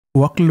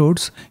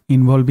Workloads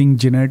involving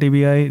generative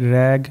AI,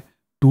 RAG,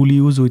 tool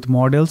use with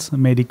models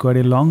may require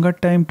a longer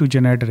time to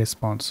generate a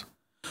response.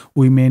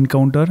 We may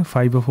encounter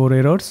 504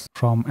 errors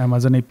from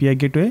Amazon API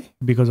Gateway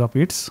because of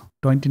its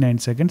 29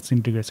 seconds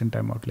integration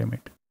timeout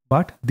limit.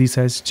 But this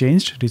has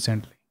changed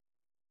recently.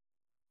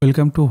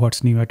 Welcome to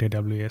What's New at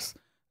AWS.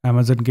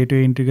 Amazon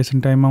Gateway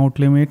integration timeout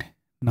limit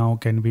now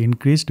can be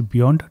increased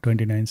beyond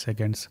 29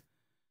 seconds.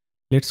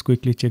 Let's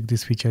quickly check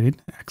this feature in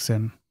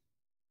action.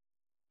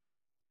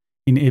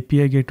 In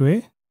API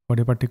Gateway, for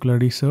a particular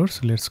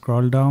resource, let's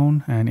scroll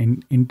down, and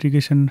in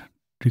Integration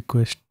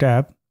Request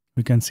tab,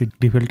 we can see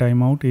default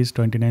timeout is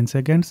 29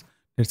 seconds.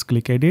 Let's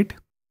click Edit,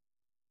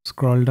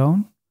 scroll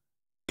down,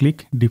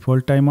 click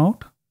Default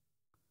Timeout.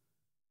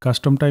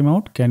 Custom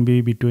timeout can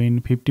be between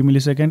 50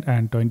 milliseconds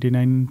and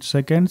 29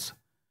 seconds.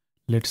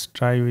 Let's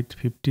try with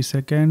 50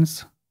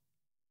 seconds.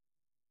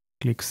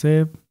 Click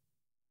Save.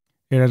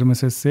 Error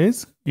message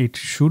says it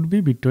should be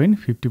between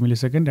 50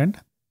 milliseconds and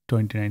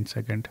 29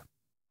 seconds.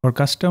 For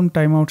custom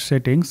timeout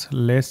settings,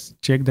 let's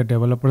check the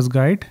developer's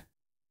guide.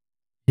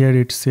 Here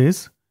it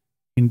says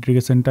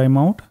integration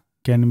timeout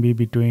can be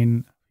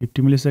between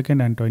 50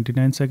 milliseconds and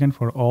 29 seconds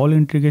for all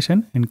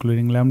integration,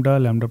 including Lambda,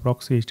 Lambda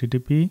proxy,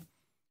 HTTP.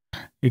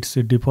 Its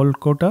default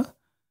quota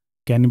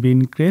can be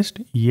increased,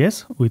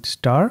 yes, with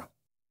star.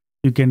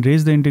 You can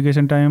raise the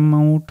integration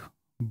timeout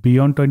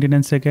beyond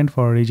 29 seconds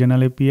for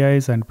regional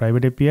APIs and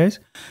private APIs,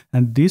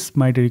 and this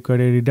might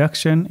require a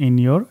reduction in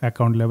your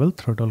account level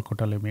throttle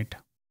quota limit.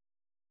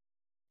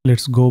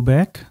 Let's go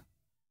back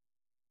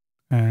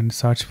and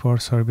search for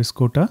service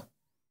quota.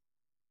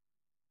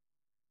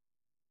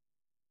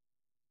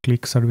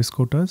 Click service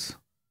quotas.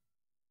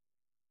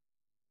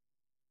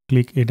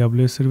 Click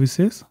AWS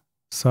services.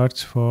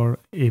 Search for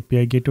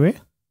API gateway.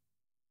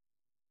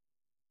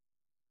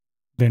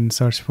 Then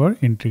search for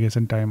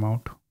integration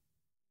timeout.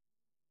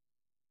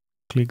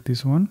 Click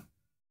this one.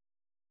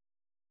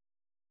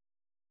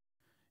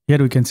 Here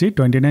we can see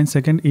 29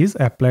 seconds is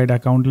applied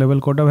account level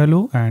quota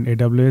value and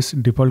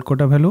AWS default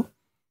quota value.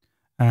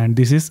 And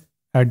this is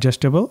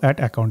adjustable at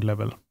account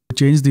level. To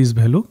change this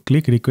value,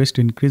 click request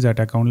increase at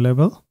account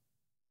level.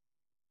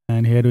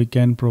 And here we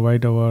can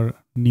provide our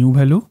new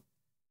value.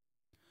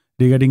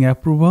 Regarding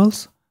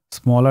approvals,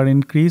 smaller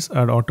increase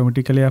are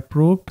automatically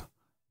approved,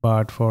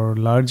 but for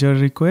larger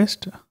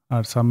requests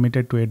are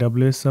submitted to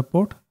AWS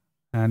support.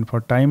 And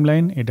for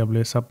timeline,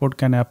 AWS support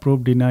can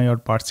approve, deny, or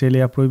partially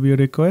approve your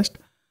request.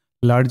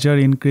 Larger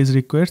increase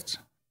requests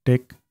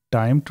take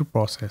time to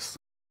process.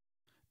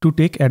 To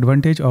take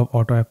advantage of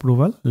auto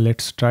approval,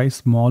 let's try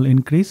small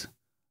increase,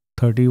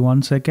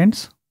 31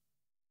 seconds.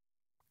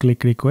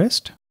 Click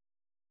request.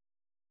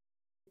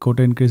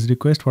 Quota increase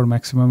request for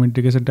maximum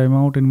integration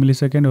timeout in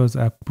millisecond was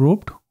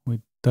approved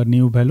with the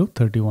new value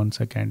 31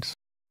 seconds.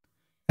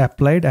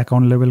 Applied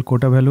account level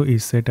quota value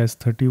is set as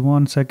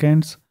 31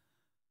 seconds.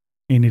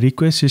 In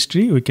request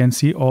history, we can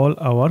see all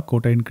our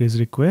quota increase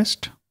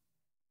request.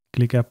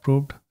 Click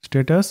approved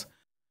status.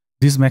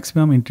 This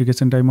maximum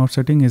integration timeout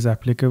setting is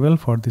applicable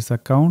for this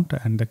account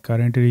and the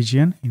current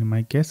region, in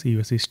my case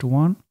US East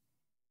 1.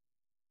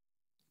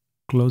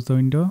 Close the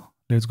window.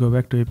 Let's go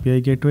back to API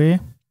gateway.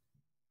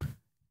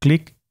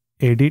 Click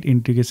edit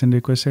integration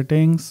request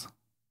settings.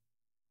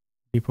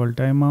 Default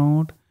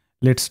timeout.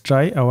 Let's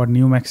try our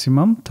new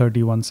maximum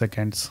 31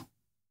 seconds.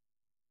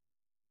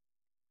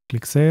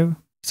 Click save.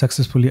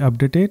 Successfully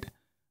updated.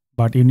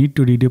 But you need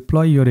to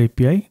redeploy your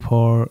API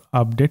for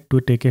update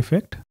to take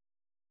effect.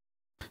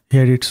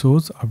 Here it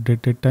shows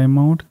updated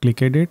timeout.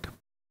 Click edit.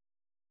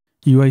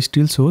 UI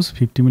still shows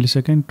 50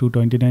 milliseconds to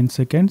 29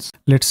 seconds.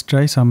 Let's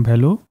try some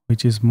value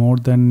which is more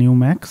than new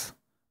max.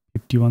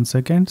 51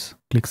 seconds.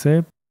 Click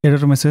save.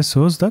 Error message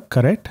shows the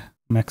correct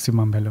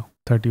maximum value,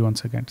 31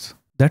 seconds.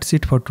 That's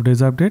it for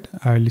today's update.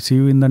 I will see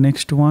you in the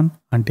next one.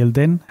 Until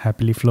then,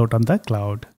 happily float on the cloud.